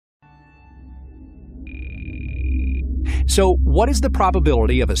So, what is the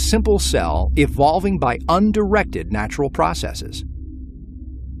probability of a simple cell evolving by undirected natural processes?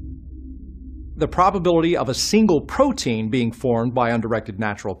 The probability of a single protein being formed by undirected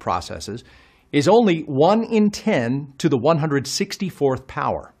natural processes is only 1 in 10 to the 164th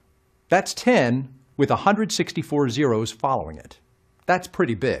power. That's 10 with 164 zeros following it. That's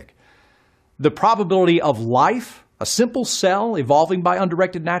pretty big. The probability of life, a simple cell evolving by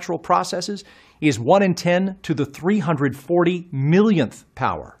undirected natural processes, is 1 in 10 to the 340 millionth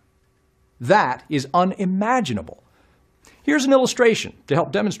power. That is unimaginable. Here's an illustration to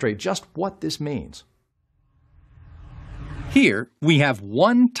help demonstrate just what this means. Here we have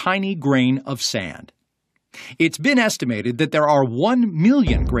one tiny grain of sand. It's been estimated that there are 1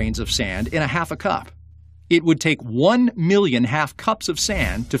 million grains of sand in a half a cup. It would take 1 million half cups of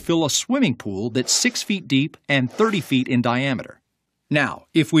sand to fill a swimming pool that's 6 feet deep and 30 feet in diameter. Now,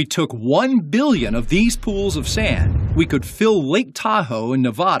 if we took 1 billion of these pools of sand, we could fill Lake Tahoe in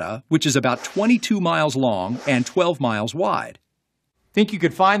Nevada, which is about 22 miles long and 12 miles wide. Think you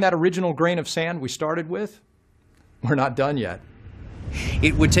could find that original grain of sand we started with? We're not done yet.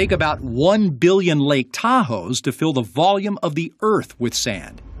 It would take about 1 billion Lake Tahoes to fill the volume of the Earth with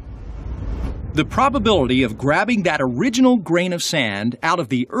sand. The probability of grabbing that original grain of sand out of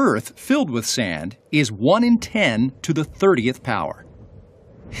the Earth filled with sand is 1 in 10 to the 30th power.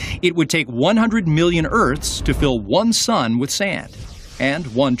 It would take 100 million Earths to fill 1 sun with sand, and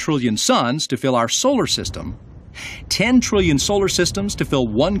 1 trillion suns to fill our solar system, 10 trillion solar systems to fill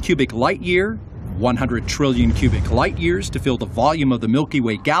 1 cubic light year, 100 trillion cubic light years to fill the volume of the Milky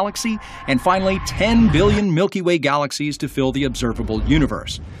Way galaxy, and finally 10 billion Milky Way galaxies to fill the observable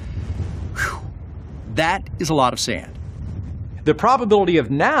universe. Whew. That is a lot of sand. The probability of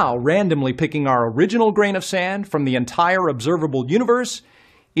now randomly picking our original grain of sand from the entire observable universe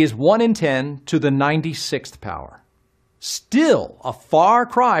is 1 in 10 to the 96th power. Still a far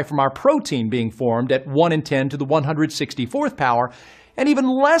cry from our protein being formed at 1 in 10 to the 164th power, and even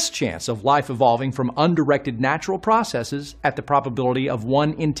less chance of life evolving from undirected natural processes at the probability of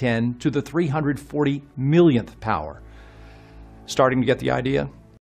 1 in 10 to the 340 millionth power. Starting to get the idea?